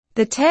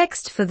The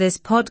text for this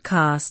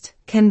podcast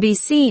can be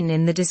seen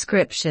in the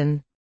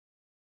description.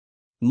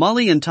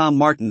 Molly and Tom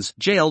Martins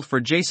jailed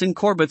for Jason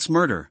Corbett's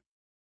murder.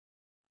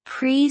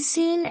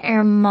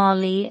 Príosún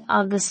Molly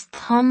agus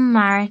Tom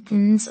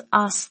Martins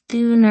as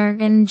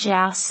dúnargan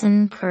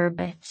Jason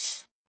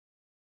Corbett.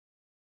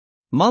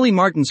 Molly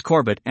Martins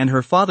Corbett and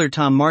her father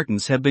Tom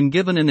Martins have been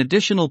given an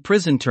additional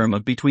prison term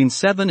of between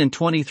 7 and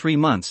 23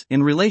 months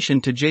in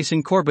relation to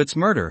Jason Corbett's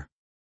murder.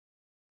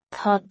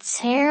 Tá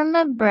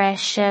téarma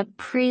breise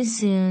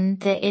príosún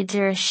de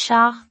idir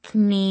 7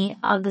 mí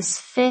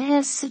agus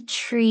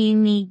 23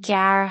 mí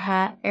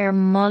gearrtha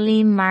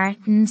Molly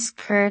Martins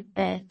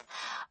Corbett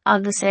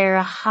agus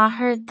a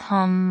chathair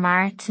Tom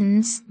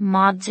Martins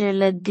maidir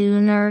le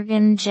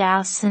dúnargan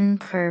Jason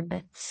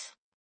Corbett.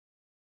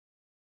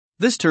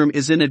 This term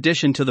is in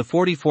addition to the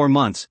 44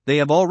 months they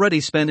have already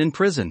spent in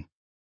prison.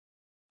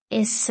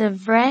 Is sa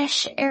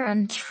bhreis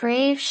an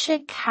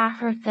tréimhse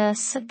cathairce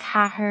sa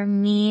 4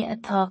 mí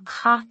atá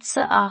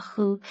caite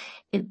acu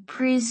I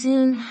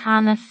príosún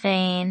cheana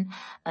féin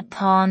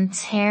atá an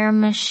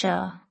téarma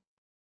seo.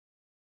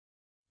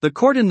 The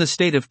court in the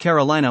state of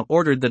Carolina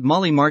ordered that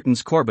Molly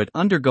Martins Corbett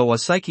undergo a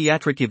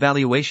psychiatric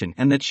evaluation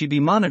and that she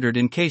be monitored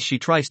in case she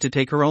tries to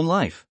take her own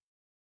life.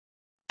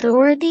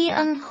 Dúirdaí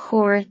an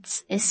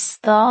chóirt is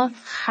Stát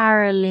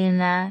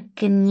Carolina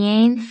go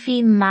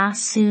ndéanfaí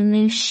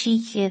measúnú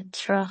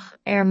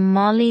psíotrach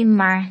Molly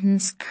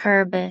Martins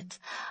Corbett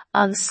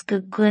agus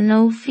go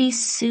gcoinneofaí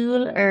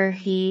súil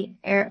uirthi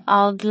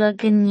agla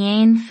go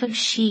ndéanfadh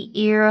sí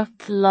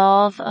iarracht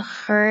lámh a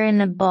chur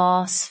ina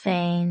bás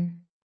féin.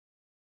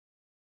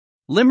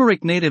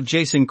 Limerick native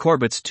Jason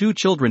Corbett's 2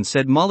 children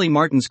said Molly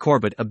Martins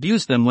Corbett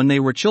abused them when they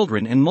were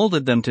children and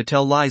molded them to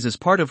tell lies as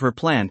part of her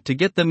plan to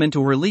get them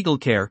into her legal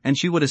care and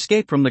she would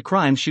escape from the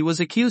crime she was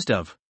accused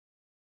of.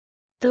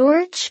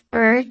 Dúirt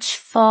Birch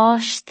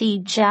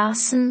Fáistí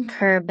Jason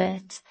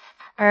Corbett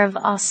arb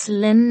as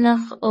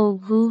limnach ó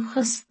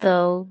dhúchas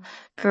dó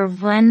gur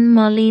bhain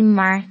Molly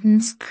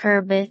Martins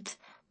Corbett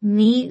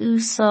mí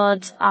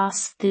úsáid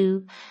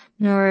asú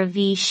nuair a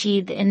bhí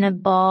siad ina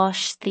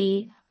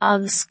báistí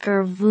agus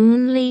gur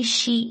bhuanlaigh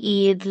sí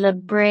iad le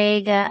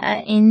bréige a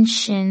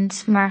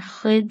insint mar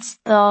chuid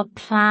dá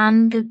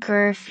plán go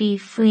gcuirfí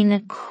faoina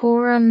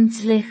córam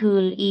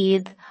dlithiúil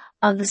iad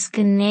agus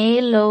go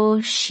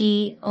ndéalódh sí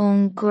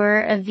ón gcuir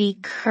a bhí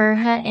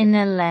curtha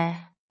ina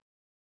leith.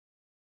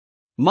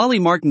 Molly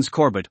Martins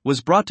Corbett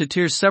was brought to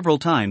tears several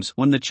times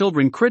when the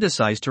children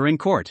criticized her in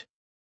court.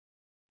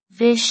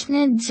 Bhís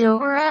na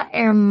deora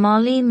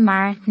Molly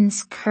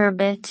Martins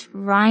Corbett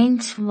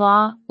roinnt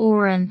mhaith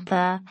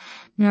uaireanta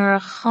nuair a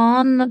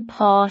chun na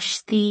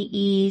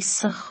páistí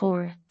sa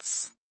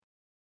chóirt.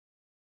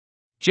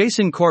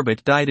 Jason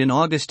Corbett died in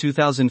August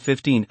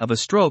 2015 of a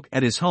stroke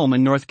at his home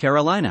in North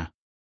Carolina.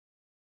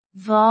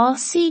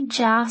 Bhásaí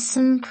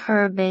Jason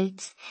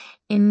Corbett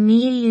I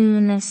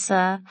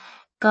mílúnasa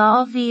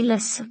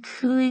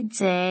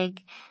 2015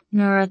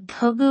 nuair a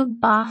tugadh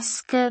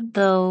basca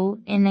dó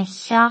ina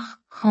cheach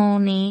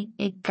cónaí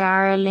I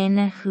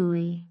Carolina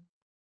Thuaidh.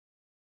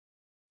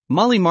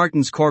 Molly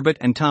Martins Corbett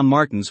and Tom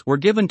Martins were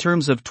given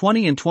terms of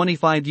 20 and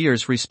 25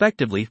 years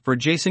respectively for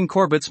Jason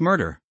Corbett's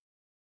murder.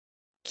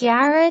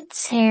 Gearradh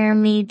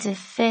téarmaí de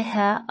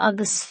 20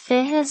 agus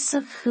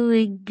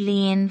 25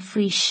 bliain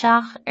faoi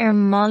seach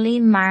Molly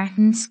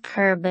Martins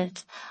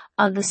Corbett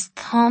agus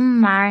Tom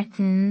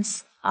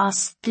Martins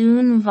as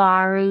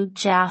dúnmharú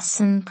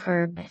Jason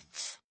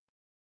Corbett.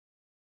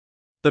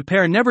 The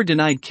pair never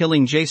denied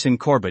killing Jason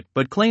Corbett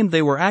but claimed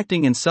they were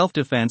acting in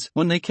self-defense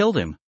when they killed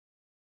him.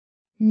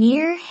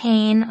 Níor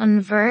hain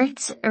an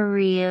bheirt a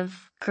riamh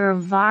gur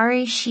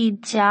mhairfidh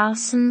siad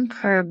Jason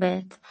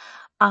Corbett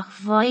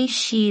ach bhaidh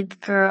siad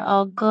gur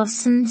á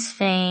gcosint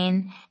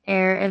féin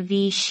a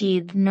bhí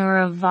siad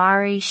nuair a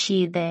mhairfidh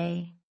siad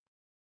é.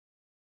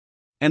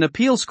 An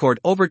appeals court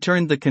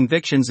overturned the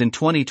convictions in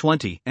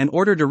 2020 and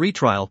ordered a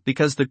retrial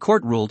because the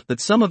court ruled that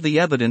some of the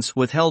evidence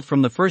withheld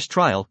from the first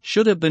trial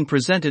should have been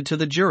presented to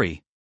the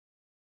jury.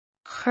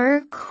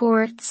 Chur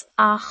cuairt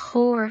a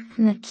chomhaireadh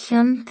na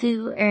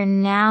ciontu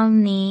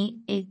námhaí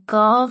I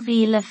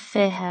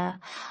 2020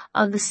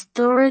 agus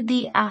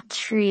dúirdaí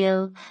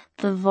atrial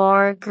de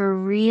bharr gur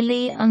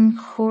rialaigh an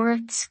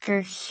chomhairt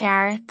gur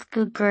cheart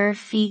go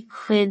gcuirfí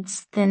cuid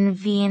den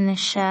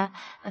bhíonise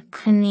a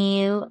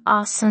coniú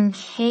as an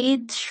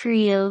chéad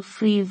trial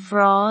faoi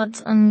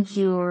bhrád an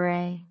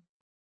gheimhreadh.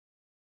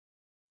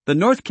 The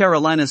North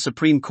Carolina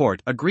Supreme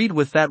Court agreed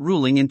with that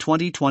ruling in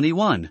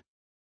 2021.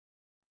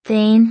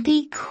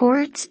 D'aontaigh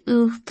Cuairt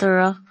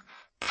Uachtarach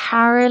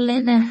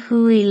Carolina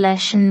Thuaidh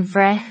leis an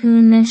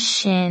bhreithniúna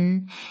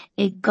sin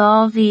I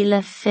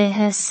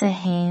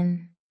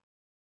 2021.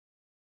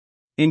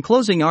 In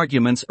closing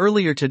arguments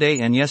earlier today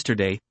and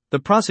yesterday, the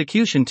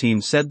prosecution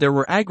team said there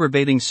were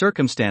aggravating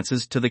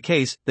circumstances to the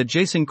case that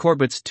Jason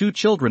Corbett's 2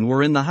 children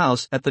were in the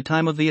house at the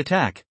time of the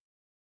attack.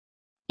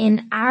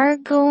 In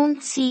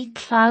argóntí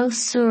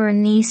clásúr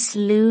níos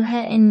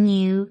luatha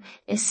inniu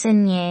is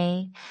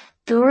inné,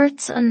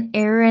 dúirt an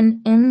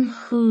Éireann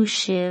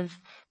inchúisimh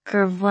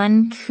gur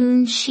bhain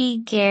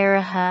cúnsaí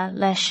géirithe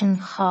leis an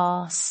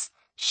chás,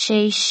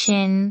 sé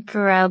sin go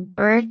raibh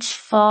beirt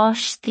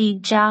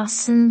pháistí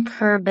Jason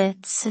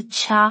Corbett sa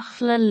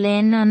teach le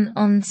linn an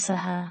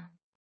ionsaithe.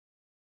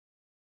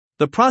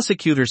 The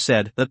prosecutor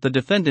said that the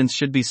defendants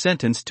should be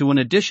sentenced to an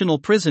additional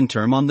prison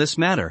term on this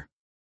matter.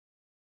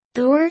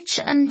 Dúirt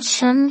an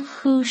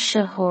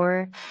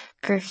tionchúiseathóir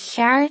gur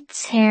cheart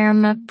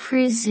téarma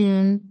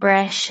príosún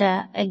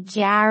breise a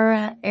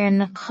ghearradh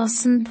na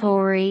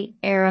cosantóirí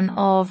an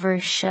ábhar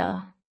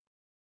seo.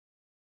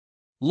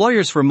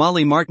 Lawyers for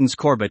Molly Martins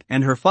Corbett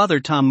and her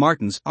father Tom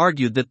Martins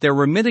argued that there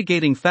were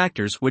mitigating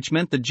factors which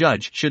meant the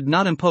judge should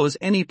not impose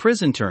any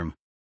prison term.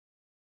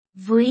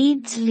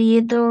 Bhuaigh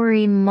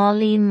dlíodóirí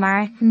Molly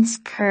Martins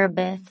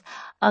Corbett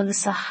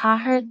agus a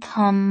chathair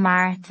Tom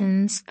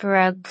Martins go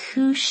raibh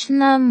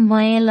cúisina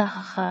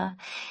maolaithe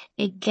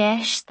i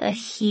gceist a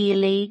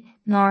chiallaigh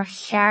nár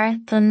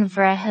cheart an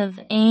bhreitheamh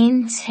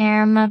aon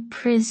téarma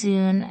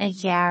príosún a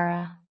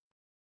ghearradh.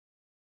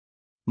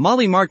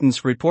 Molly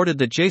Martins reported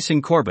that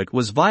Jason Corbett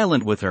was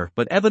violent with her,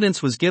 but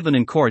evidence was given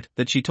in court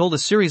that she told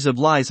a series of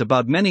lies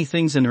about many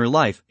things in her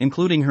life,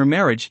 including her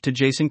marriage to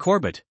Jason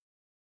Corbett.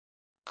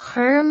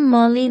 Chuir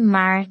Molly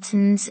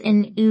Martins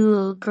in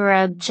úl go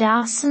raibh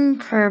Jason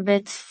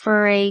Corbett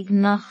foréig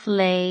nach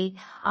lé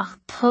ach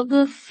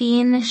tugadh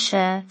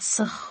fianaise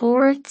sa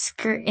chóirt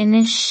gur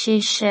inis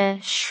siise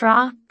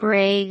sreath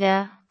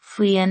bréige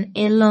faoi an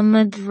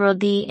ilomad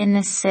rudaí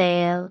ina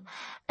saol,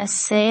 a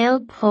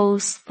saol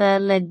pósta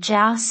le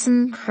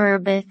Jason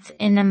Corbett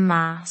ina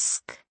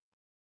measc.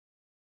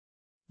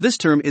 This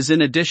term is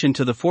in addition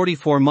to the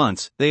 44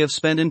 months they have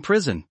spent in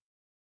prison.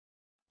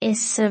 Is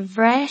sa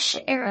bhreis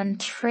an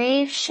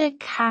tréimhse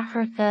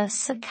cathartha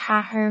sa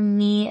 4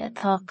 mí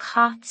atá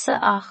caite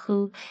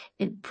acu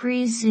I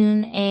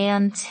príosún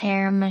an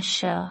téarma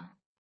seo.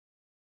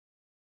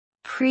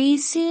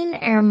 Príosún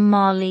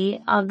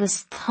Molly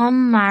agus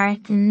Tom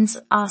Martins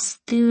as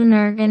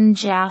dúnargan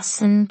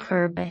Jason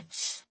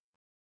Corbett.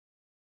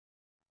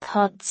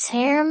 Tá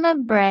téarma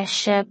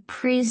breise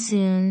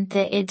príosún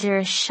de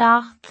idir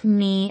 7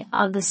 mí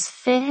agus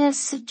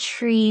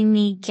 23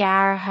 mí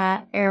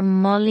gearrtha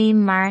Molly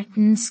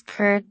Martins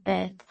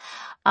Corbett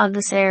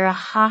agus a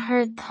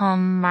chathair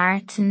Tom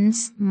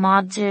Martins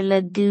maidir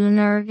le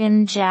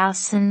dúnargan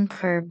Jason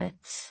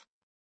Corbett.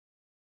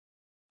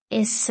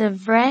 Is sa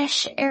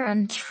bhreis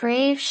an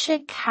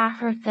tréimhse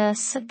cathartha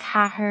sa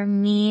 4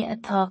 mí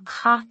atá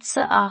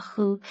caite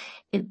acu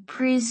I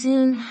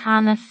príosún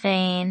cheana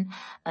féin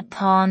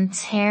atá an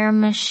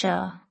téarma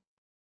seo.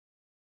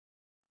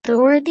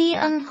 Dúirdaí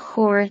an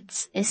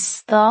chóirt is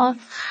Stáit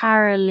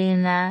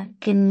Carolina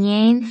go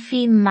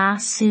ndéanfaí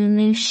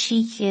measúnú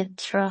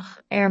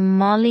síocháideach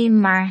Molly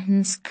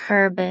Martins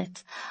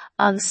Corbett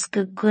agus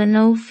go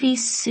gcoinneofaí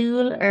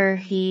súil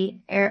uirthi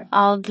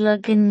agla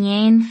go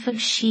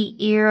ndéanfadh sí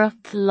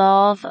iarracht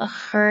lámh a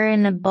chur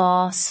ina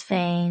bás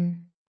féin.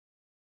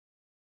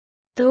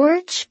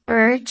 Dúirt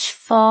beirt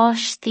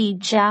pháistí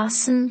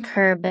Jason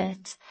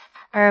Corbett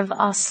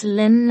as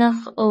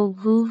limnach ó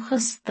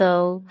dhúchas dó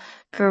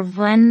gur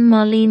bhain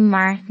Molly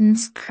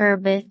Martins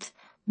Corbett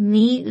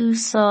mí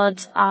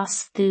úsáid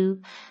asú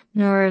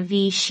nuair a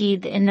bhí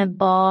siad ina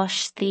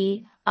báistí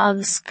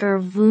agus gur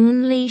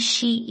bhuanlaigh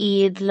sí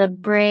iad le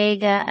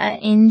bréige a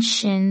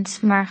insint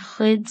mar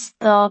chuid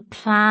dá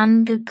plean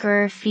go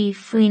gcuirfí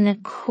faoin na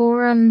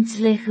córam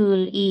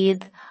dlithiúil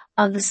iad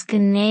agus go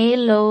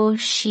ndéileo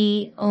sí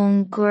ón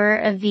gcuir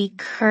a bhí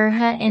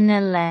curtha ina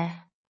leith.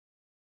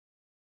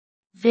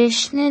 Bhís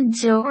na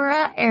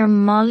deora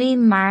Molly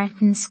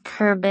Martins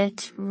Corbett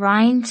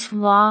roinnt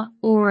mhaith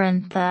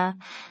uaireanta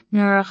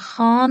nuair a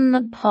cháin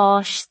na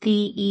páistí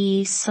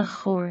sa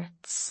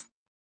chóirt.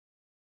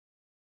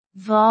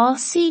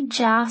 Bhásaigh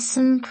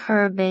Jason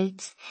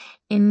Corbett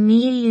I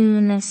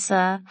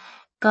mílúnasa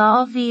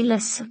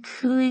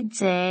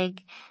 2015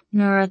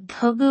 nuair a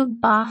tugadh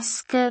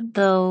basca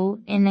dó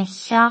ina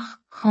cheach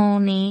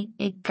cónaí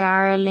I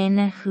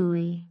Carolina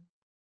Thuaidh.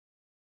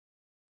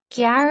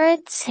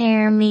 Gearradh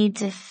téarmaí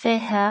de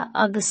 20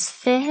 agus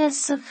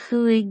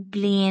 25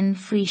 bliain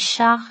faoi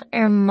seach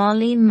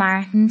Molly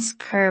Martins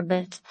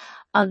Corbett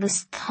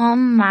agus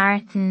Tom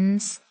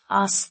Martins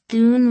as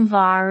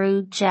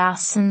dúnmharú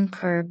Jason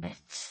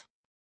Corbett.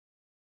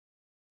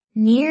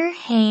 Níor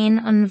hain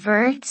an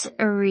bheirt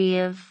a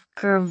riamh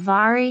gur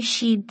mhairfidh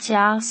siad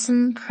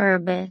Jason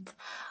Corbett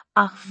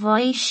ach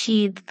bhaidh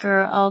siad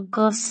gur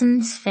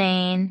ágosint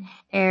féin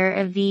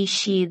a bhí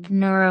siad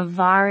nuair a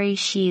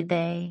mhairfidh siad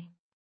é.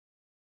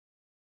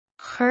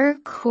 Chuir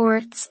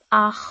cuairt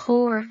a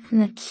chomhaireach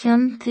na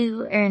ciontú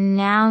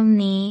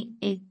námhaí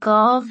I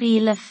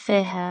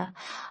 2020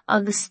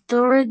 agus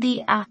dúirdaí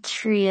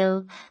atríal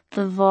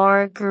de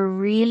bharr gur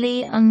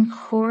rialaigh an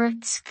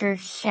cuairt gur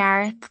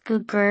cheart go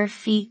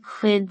gcuirfí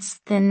cuid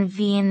den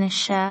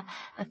bhfianaise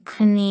a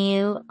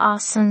coniuadh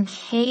as an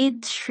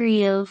chéad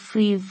triail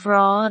faoi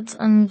bhrád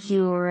an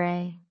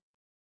gheimhreadh.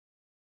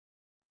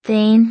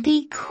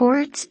 D'aontaigh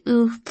cuairt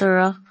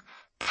uachtarach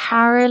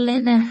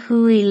Carolina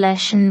hui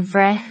leis an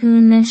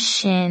bhreithniúna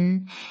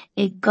sin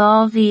I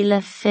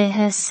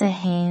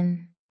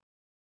 2021.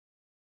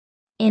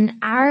 In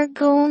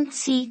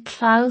argóntí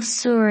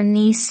clásúr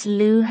níos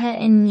luaithe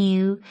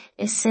inniu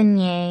is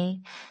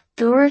inné,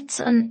 dúirt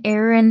an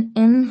Fhoireann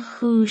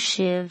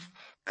Ionchúisimh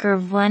gur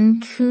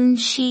bhain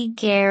cúnsaí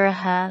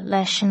géirithe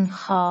leis an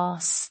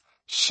chás,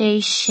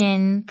 sé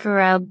sin go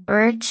raibh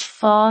beirt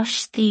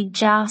pháistí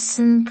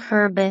Jason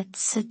Corbett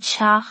sa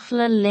teach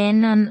le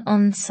linn an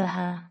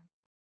ionsaithe.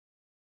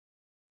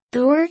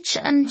 Dúirt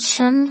an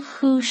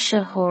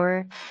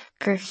tionchúiseamh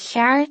gur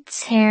cheart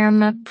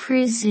téarma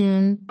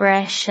príosún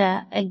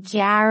breise a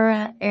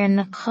ghearradh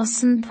na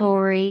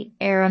cosantóirí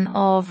an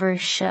ábhar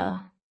seo.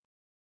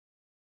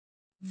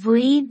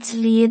 Bhí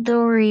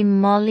dlíodóirí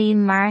Molly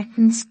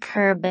Martins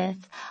Corbett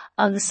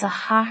agus a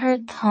chathair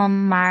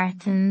Tom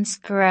Martins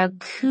go raibh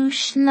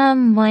cúisina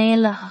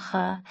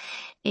maolaithe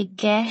I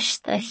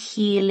gceist a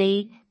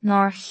chiallaigh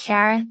nuair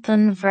cheart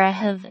an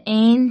bhreitheamh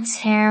aon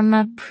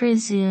téarma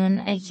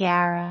príosún a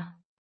ghearradh.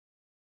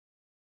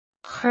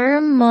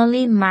 Chuir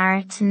Molly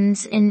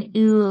Martins in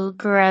úl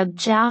go raibh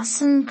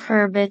Jason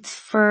Corbett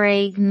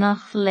foréig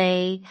nach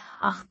lé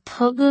ach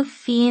tugadh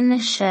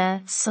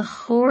fianaise sa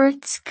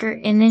chóirt gur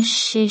inis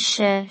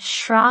siise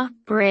sreacht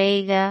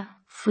bréige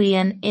faoi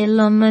an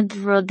ilomad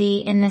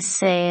rudaí ina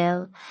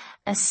saol,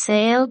 a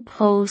saol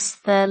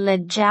pósta le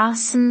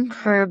Jason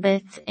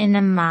Corbett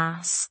ina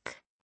measc.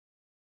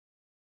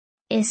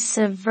 Is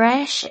sa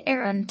bhreis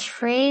an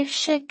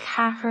tréimhse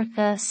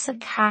cathracha sa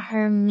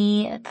 4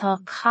 mí atá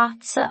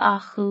caite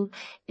acu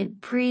I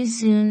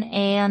príosún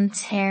an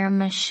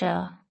téarma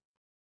seo.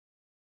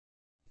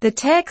 The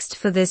text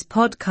for this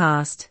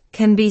podcast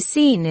can be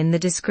seen in the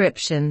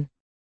description.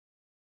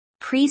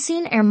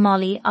 Príosún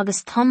Molly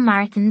agus Tom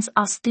Martins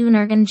as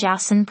dúnargan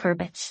Jason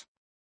Corbett.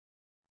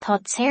 Tá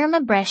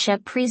téarma breise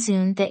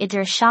príosún de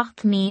idir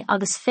 7 mí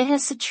agus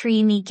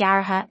 23 mí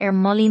geartha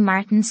Molly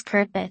Martins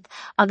Corbett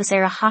agus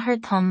a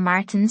chathair Tom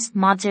Martins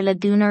maidir le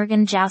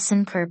dúnargan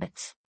Jason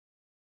Corbett.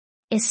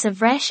 Is sa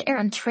bhreis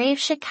an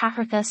tréimhse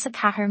cathracha sa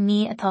 4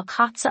 mí atá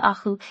caite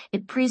acu I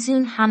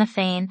príosún Hannah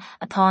féin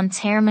atá an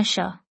téarma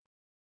seo.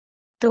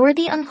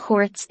 Dúirdaí an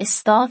chóirt is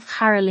Stáit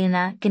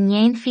Carolina go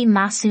ndéanfaí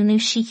measúnú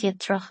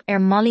sícheatrach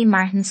Molly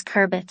Martins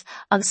Corbett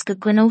agus go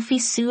gcoinneofaí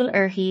súil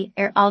uirthi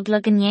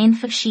agla go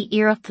ndéanfadh sí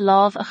iarracht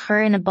lámh a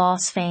chur ina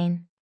bás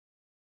féin.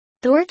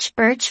 Dúirt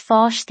beirt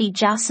pháistí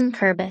Jason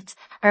Corbett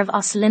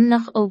as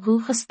limnach ó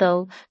dhúchas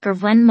dó gur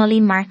bhain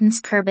Molly Martins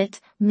Corbett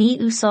mí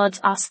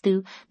úsáid asú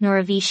nuair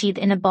a bhí siad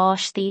ina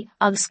báistí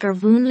agus gur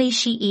bhúnlaí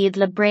sí iad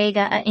le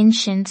bréige a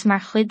insint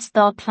mar chuid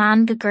dá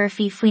plán go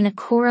gcuirfí faoin na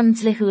córam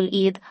dlithúil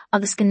iad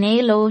agus go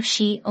ndéalódh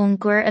sí ón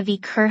gcuir a bhí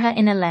curtha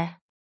ina le.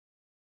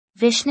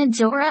 Bhís na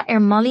deora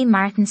Molly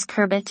Martins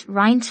Corbett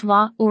roinnt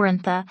mhaith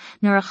uaireanta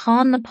nuair a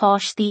cháin na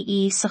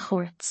páistí sa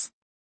chóirt.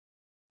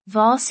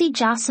 Bhásaí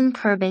Jason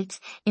Corbett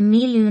I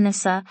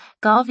mílúnasa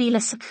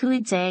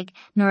 2015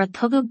 nuair a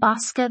tugadh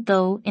basca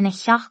dó ina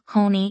cheach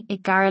cónaí I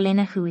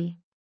Carolina hui.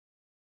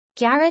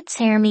 Gearradh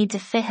téarmaí de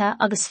 20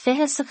 agus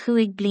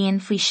 25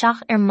 bliain faoi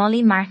seach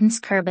Molly Martins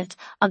Corbett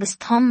agus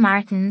Tom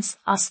Martins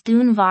as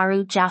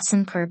dúnmharú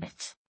Jason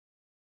Corbett.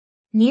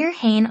 Níor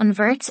hain an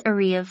bhirt a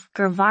riamh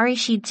gur bharraigh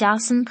siad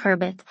Jason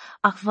Corbett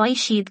ach bhaidh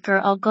siad gur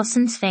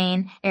Augustins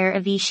féin a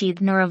bhí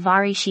siad nuair a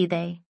bharraigh siad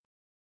é.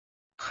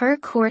 Chur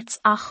cuairt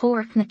a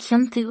chóirt na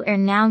cinntiú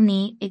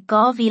námhaí I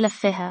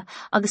 2020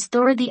 agus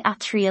dúirdaí a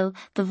triail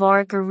de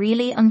bharr gur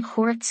rialaigh an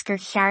chóirt gur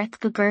cheart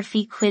go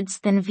gcuirfí cuid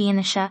den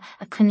bhíanaise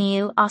a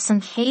coniú as an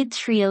chéad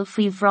triail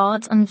faoi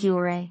bhrád an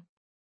gheimhreadh.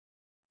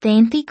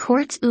 Déantaí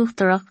cuairt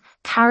uachtarach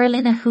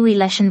Carolina hui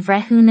leis an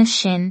bhreithniúna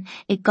sin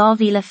I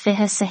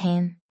 2020 sa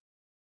hain.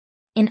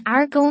 In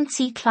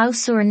argóntí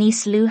clásúr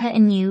níos luaithe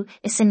inniu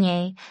is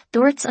inné,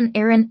 dúirt an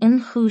Fhoireann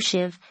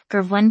Ionchúisimh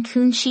gur bhain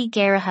cúnsaí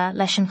géirithe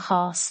leis an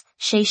chás,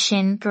 sé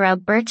sin go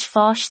raibh beirt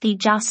pháistí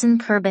Jason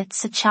Corbett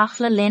sa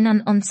teach le linn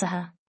an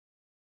ionsaithe.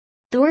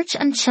 Dúirt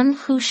an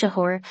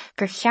tionchúiseamh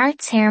gur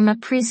cheart téarma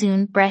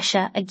príosún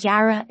breise a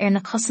ghearradh na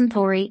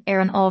cosantóirí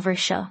an ábhar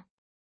seo.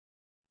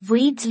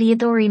 Bhí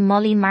dlíodóirí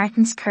Molly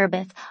Martins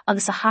Corbett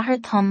agus a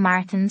chathair Tom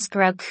Martins go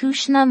raibh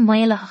cúisina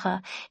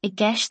maolaithe I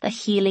gceist a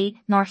chiallaigh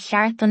nuair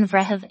cheart an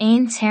bhreitheamh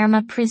aon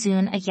téarma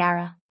príosún a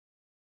ghearradh.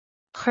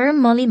 Chuir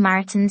Molly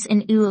Martins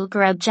in úl go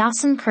raibh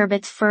Jason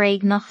Corbett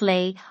foréig nach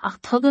lé ach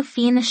tugadh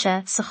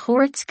fianaise sa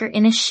chóirt gur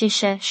inis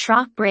siise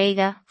sreacht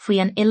bréige faoi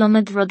an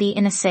ilomad rudaí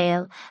ina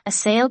saol, a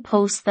saol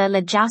pósta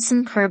le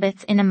Jason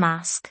Corbett ina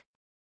measc.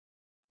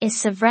 Is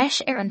sa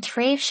bhreis an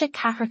tréimhse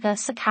cathracha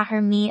sa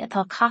 4 mí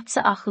atá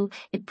caite acu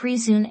I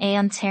príosún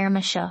an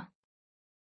téarma seo.